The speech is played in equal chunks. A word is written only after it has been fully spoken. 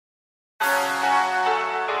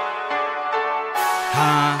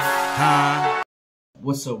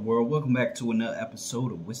What's up, world? Welcome back to another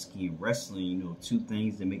episode of Whiskey and Wrestling. You know, two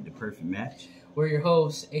things that make the perfect match. We're your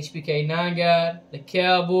hosts, HBK 9 God, the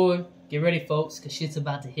Cowboy. Get ready, folks, because shit's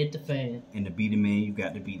about to hit the fan. And to be the man, you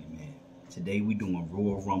got to be the man. Today we doing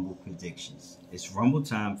Royal Rumble predictions. It's Rumble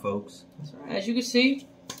time, folks. That's right. As you can see,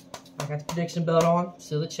 I got the prediction belt on.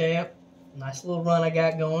 Still the champ. Nice little run I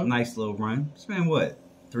got going. Nice little run. It's been what?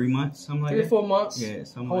 3 months? Something like that? 3 or 4 months. Yeah,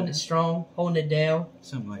 something holding like that. It strong. Holding it down.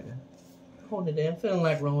 Something like that. Holding it down. Feeling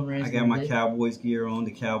like Roman Reigns. I got my Cowboys gear on.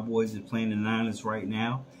 The Cowboys are playing the Niners right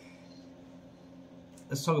now.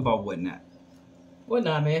 Let's talk about whatnot.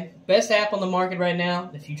 Whatnot, man. Best app on the market right now.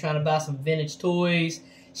 If you're trying to buy some vintage toys,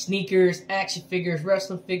 sneakers, action figures,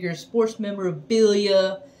 wrestling figures, sports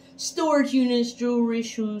memorabilia, storage units, jewelry,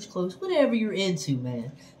 shoes, clothes, whatever you're into,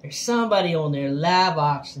 man. There's somebody on there, live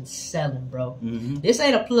auction selling, bro. This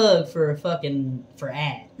ain't a plug for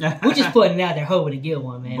ad. We're just putting it out there hoping to get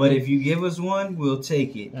one, man. But if you give us one, we'll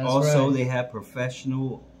take it. That's also, right. They have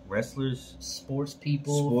professional wrestlers, sports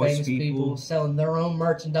people, famous people selling their own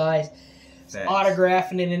merchandise, Facts.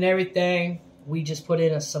 Autographing it and everything. We just put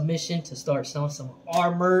in a submission to start selling some of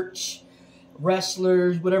our merch,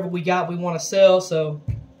 wrestlers, whatever we got we want to sell. So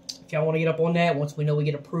if y'all want to get up on that, once we know we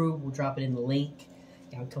get approved, we'll drop it in the link.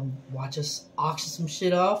 Y'all come watch us auction some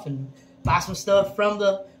shit off and buy some stuff from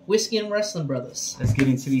the Whiskey and Wrestling Brothers. Let's get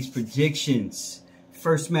into these predictions.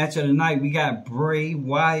 First match of the night, we got Bray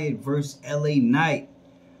Wyatt versus LA Knight.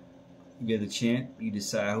 You're the champ. You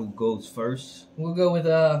decide who goes first. We'll go with,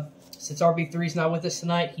 since RB3's not with us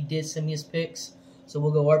tonight, he did send me his picks. So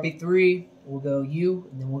we'll go RB3, we'll go you,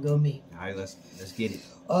 and then we'll go me. All right, let's get it.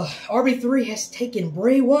 RB3 has taken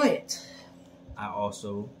Bray Wyatt. I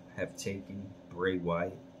also have taken Bray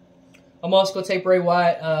Wyatt. I'm also going to take Bray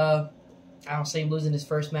Wyatt. I don't see him losing his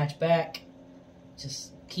first match back.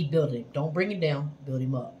 Just keep building him. Don't bring him down. Build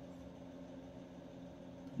him up.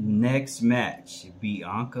 Next match,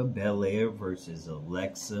 Bianca Belair versus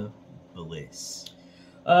Alexa Bliss.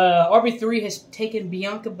 RB3 has taken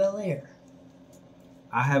Bianca Belair.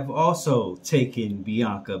 I have also taken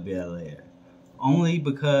Bianca Belair. Only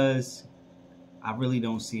because I really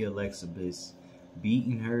don't see Alexa Bliss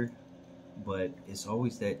beating her. But it's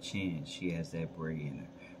always that chance. She has that Bray in her.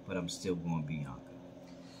 But I'm still going Bianca.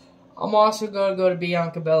 I'm also going to go to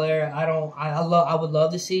Bianca Belair. I would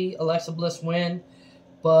love to see Alexa Bliss win.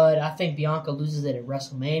 But I think Bianca loses it at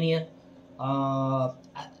WrestleMania.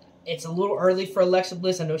 It's a little early for Alexa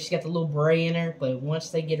Bliss. I know she's got the little Bray in her. But once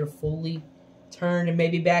they get her fully turned and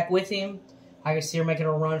maybe back with him, I can see her making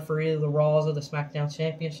a run for either the Raws or the SmackDown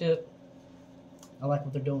Championship. I like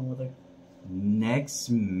what they're doing with her. Next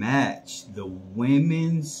match, the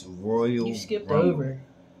Women's Royal You skipped Rumble. over.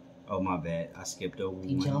 Oh, my bad. I skipped over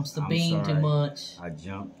He one. jumps the I'm beam sorry. too much. I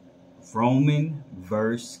jumped. Roman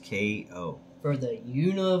versus KO. For the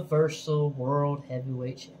Universal World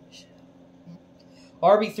Heavyweight Championship.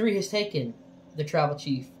 RB3 has taken the Tribal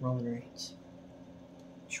Chief, Roman Reigns.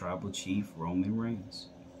 Tribal Chief Roman Reigns.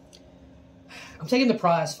 I'm taking the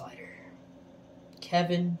prize fighter.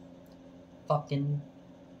 Kevin fucking...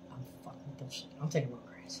 I'm taking Roman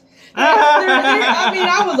Reigns.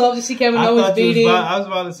 I would love to see Kevin Owens beat him. I was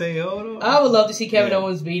about to say, hold on. I would love to see Kevin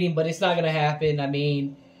Owens beat him, but it's not going to happen. I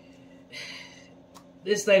mean,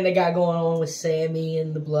 this thing they got going on with Sammy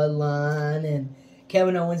and the Bloodline and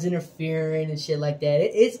Kevin Owens interfering and shit like that.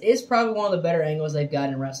 It's probably one of the better angles they've got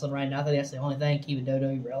in wrestling right now. I think that's the only thing keeping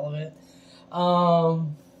WWE relevant.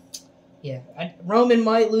 Roman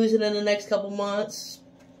might lose it in the next couple months.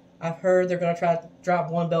 I've heard they're going to try to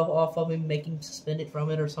drop one belt off of him, make him suspended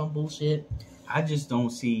from it or some bullshit. I just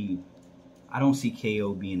don't see... I don't see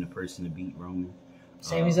KO being the person to beat Roman.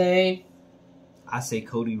 Sami Zayn. I say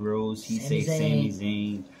Cody Rhodes. He say Sami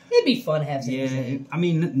Zayn. It'd be fun to have Sami Zayn. I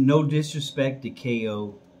mean, no disrespect to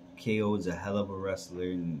KO. KO is a hell of a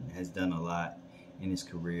wrestler and has done a lot in his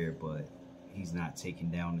career, but he's not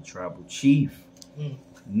taking down the Tribal Chief.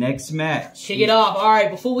 Next match. Kick it off. All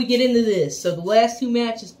right, before we get into this, so the last two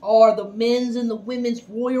matches are the men's and the women's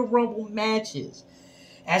Royal Rumble matches.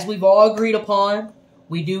 As we've all agreed upon,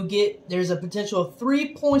 there's a potential of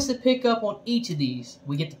 3 points to pick up on each of these.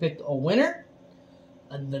 We get to pick a winner,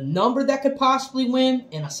 the number that could possibly win,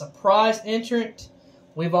 and a surprise entrant.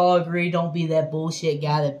 We've all agreed, don't be that bullshit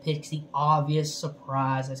guy that picks the obvious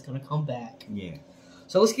surprise that's going to come back. Yeah.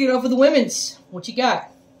 So let's get off with the women's. What you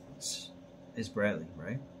got? It's Bradley,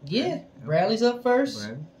 right? Yeah. Okay. Bradley's up first.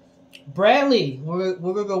 Bradley. We're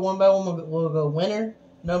going to go one by one. We'll go winner,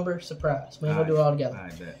 number, surprise. We're going to do it all together. I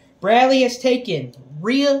bet. Bradley has taken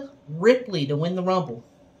Rhea Ripley to win the Rumble.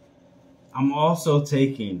 I'm also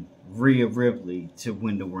taking Rhea Ripley to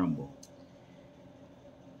win the Rumble.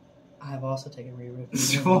 I've also taken Rhea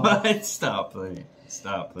Ripley. What? Stop playing.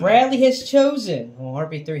 Stop playing. Bradley has chosen, well,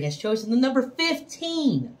 RB3 has chosen the number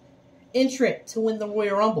 15 entrant to win the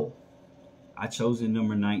Royal Rumble. I chosen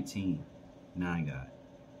number 19. Nine guy.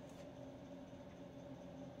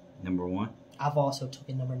 Number 1. I've also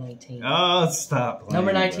taken number 19. Oh, stop playing.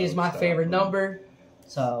 Number 19 is my favorite number.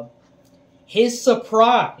 So, his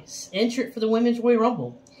surprise entrant for the Women's Royal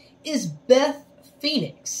Rumble is Beth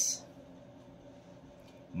Phoenix.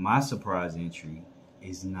 My surprise entry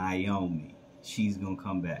is Naomi. She's going to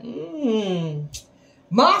come back.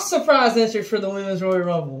 My surprise entry for the Women's Royal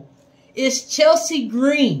Rumble is Chelsea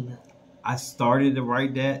Green. I started to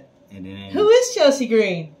write that, and then... Who is Chelsea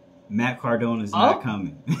Green? Matt Cardona's not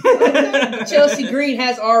coming. Chelsea Green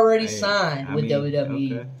has already signed with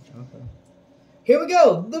WWE. Okay. Here we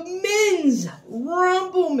go. The Men's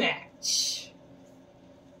Rumble match.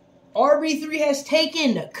 RB3 has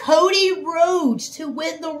taken Cody Rhodes to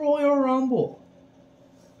win the Royal Rumble.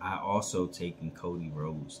 I also taken Cody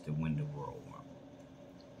Rhodes to win the Royal Rumble.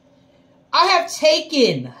 I have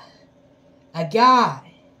taken a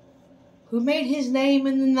guy who made his name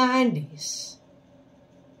in the 90s.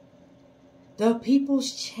 The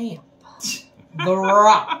People's Champ. The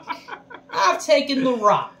Rock. I've taken The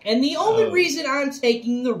Rock. And the only reason I'm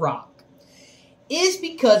taking The Rock is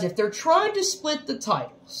because if they're trying to split the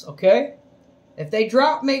titles, okay? If they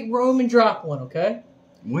make Roman drop one, okay?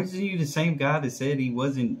 Wasn't you the same guy that said he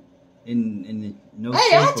wasn't in the no?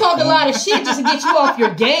 Hey, I'm talking a lot of shit just to get you off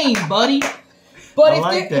your game, buddy.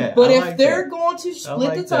 But if they're going to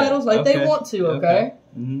split the titles like they want to, okay?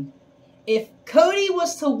 Mm-hmm. If Cody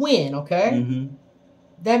was to win, okay? Mm-hmm.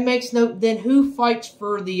 That makes then who fights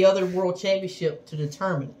for the other world championship to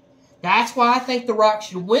determine it? That's why I think The Rock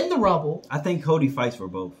should win the Rumble. I think Cody fights for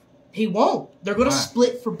both. He won't. They're going to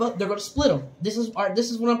split for both. They're going to split them. This is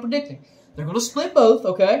what I'm predicting. They're going to split both,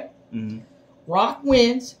 okay? Mm-hmm. Rock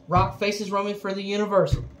wins. Rock faces Roman for the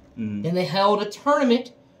Universal. Mm-hmm. Then they held a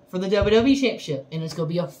tournament for the WWE Championship. And it's going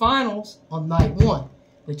to be a finals on night 1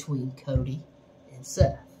 between Cody and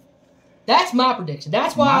Seth. That's my prediction.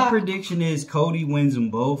 That's why my prediction is Cody wins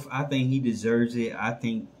them both. I think he deserves it. I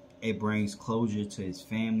think it brings closure to his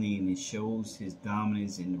family and it shows his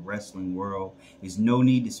dominance in the wrestling world. There's no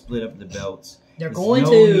need to split up the belts. They're going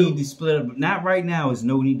to. No need to split up. Not right now. There's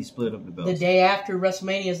no need to split up the belts. The day after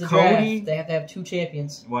WrestleMania is the draft. They have to have 2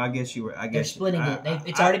 champions. Well, I guess you were. They're splitting it.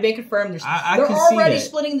 It's already been confirmed. They're can already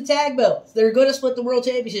splitting the tag belts. They're going to split the world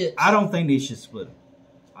championship. I don't think they should split them.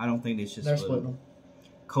 I don't think they should They're split splitting them.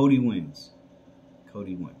 Cody wins.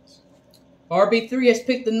 Cody wins. RB3 has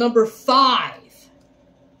picked the number 5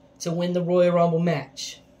 to win the Royal Rumble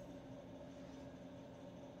match.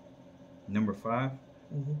 Number 5?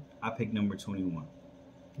 Mm-hmm. I picked number 21.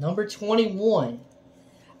 Number 21.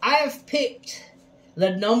 I have picked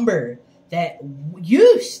the number that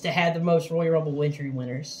used to have the most Royal Rumble entry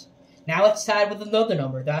winners. Now it's tied with another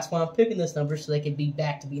number. That's why I'm picking this number so they can be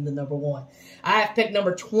back to being the number 1. I have picked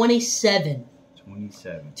number 27.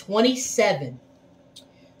 27.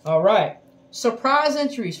 All right. Surprise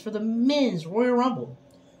entries for the Men's Royal Rumble.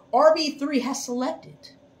 RB3 has selected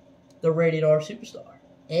the Rated R Superstar,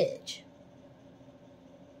 Edge.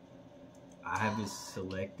 I have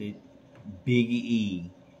selected Big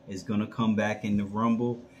E is going to come back in the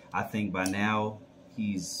Rumble. I think by now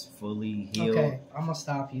he's fully healed. Okay, I'm going to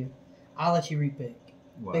stop you. I'll let you repick.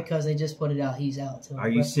 Why? Because they just put it out. He's out. Are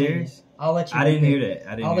you serious? I'll let you I didn't hear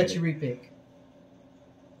that. I'll let you repick.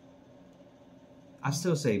 I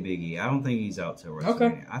still say Big E. I don't think he's out till WrestleMania.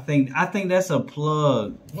 Okay. I think that's a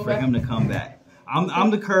plug for him to come back.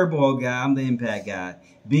 I'm the curveball guy. I'm the impact guy.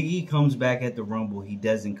 Big E comes back at the Rumble. He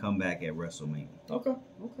doesn't come back at WrestleMania. Okay.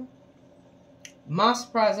 My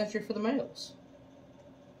surprise entry for the males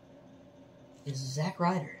is Zack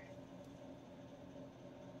Ryder.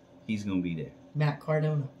 He's going to be there. Matt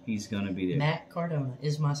Cardona. He's going to be there. Matt Cardona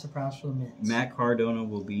is my surprise for the men. Matt Cardona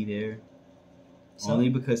will be there. Only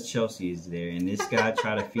because Chelsea is there. And this guy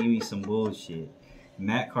tried to feed me some bullshit.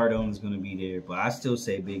 Matt Cardona is going to be there. But I still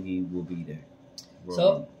say Big E will be there.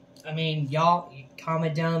 So, I mean, y'all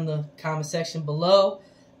comment down in the comment section below.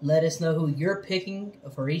 Let us know who you're picking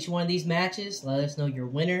for each one of these matches. Let us know your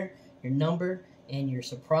winner, your number, and your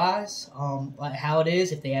surprise. Like how it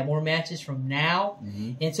is. If they have more matches from now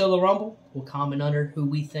until the Rumble, we'll comment under who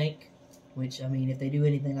we think. Which, I mean, if they do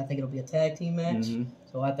anything, I think it'll be a tag team match.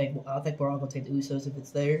 So I think we're all gonna take the Usos if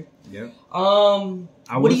it's there. Yep.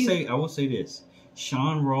 I will say this.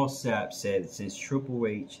 Sean Ross Sapp said since Triple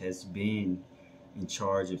H has been in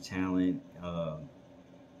charge of talent,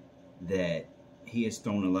 that he has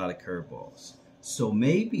thrown a lot of curveballs. So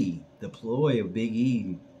maybe the ploy of Big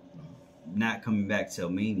E not coming back till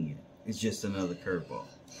Mania It's just another curveball.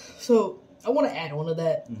 So I want to add on to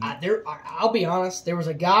that. I'll be honest. There was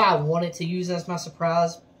a guy I wanted to use as my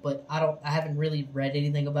surprise, but I haven't really read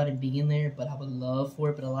anything about him being there. But I would love for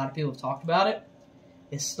it. But a lot of people have talked about it.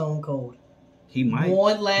 It's Stone Cold. He might.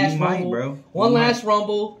 One last rumble, bro. One last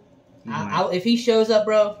rumble. If he shows up,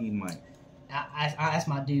 bro, he might. That's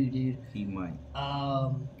my dude. He might.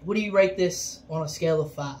 What do you rate this on a scale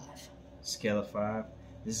of 5? Scale of 5.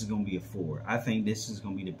 This is gonna be a 4. I think this is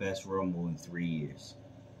gonna be the best Rumble in 3 years.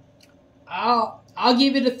 I'll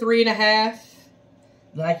give it a 3.5.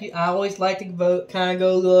 I always like to vote, kind of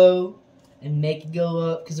go low and make it go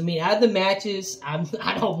up. Because I mean, out of the matches, I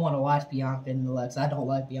don't want to watch Bianca and Alexa. I don't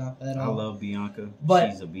like Bianca at all. I love Bianca,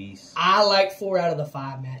 but she's a beast. I like 4 out of the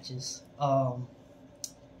 5 matches.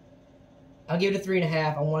 I'll give it a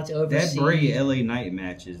 3.5. I want it to oversee. That Bray LA Knight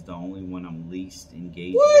match is the only one I'm least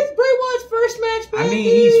engaged what? with. Bray Wyatt's first match back, I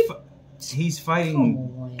mean, he's fighting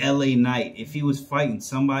on. LA Knight. If he was fighting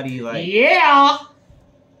somebody like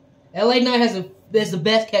LA Knight has the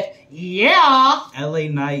best catch. Yeah. LA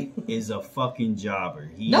Knight is a fucking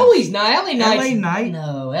jobber. No, he's not. LA Knight.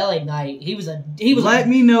 No, LA Knight. He was. Let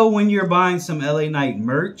me know when you're buying some LA Knight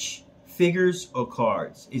merch, figures, or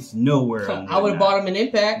cards. It's nowhere. I would have bought him in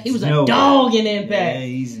Impact. He was nowhere. a dog in Impact. Yeah,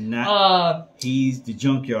 he's not. He's the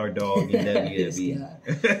junkyard dog in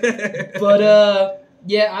WWE. But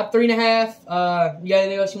yeah, I'm 3.5. You got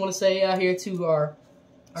anything else you want to say out here to our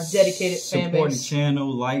dedicated fan base? Support the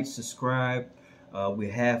channel, like, subscribe.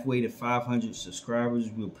 We're halfway to 500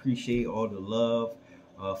 subscribers. We appreciate all the love.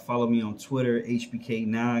 Follow me on Twitter,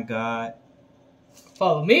 HBK9God.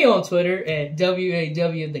 Follow me on Twitter at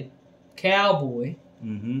WAW the Cowboy.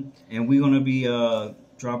 And we're gonna be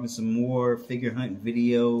dropping some more figure hunting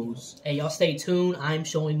videos. Hey, y'all stay tuned. I'm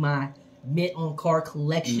showing my mint on car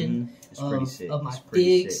collection of my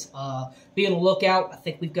figs. Be on the lookout. I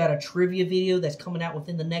think we've got a trivia video that's coming out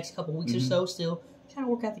within the next couple weeks or so. Still trying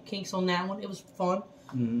to work out the kinks on that one. It was fun.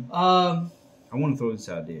 I want to throw this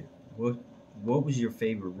out there. What was your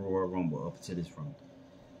favorite Royal Rumble up to this Rumble?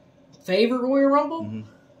 Favorite Royal Rumble?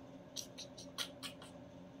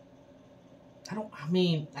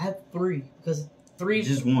 I have 3 because 3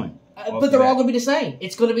 just one. But they're all going to be the same.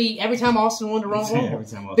 It's going to be every time Austin won the Royal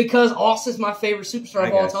Rumble. Because Austin's my favorite superstar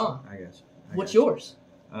of all time. I guess. What's yours?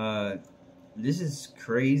 This is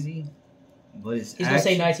crazy, but it's He's going to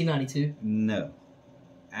say 1992. No.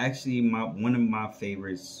 Actually, one of my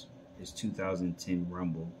favorites is 2010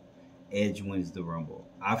 Rumble. Edge wins the Rumble.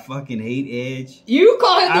 I fucking hate Edge. You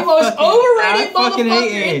call him the most overrated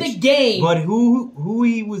motherfucker in the game. But who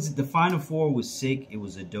he was, the Final Four was sick. It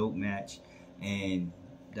was a dope match. And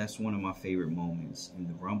that's one of my favorite moments in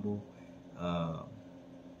the Rumble. I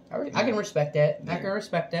can respect that. I can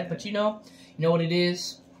respect that. But you know what it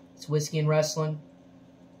is? It's whiskey and wrestling.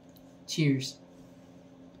 Cheers.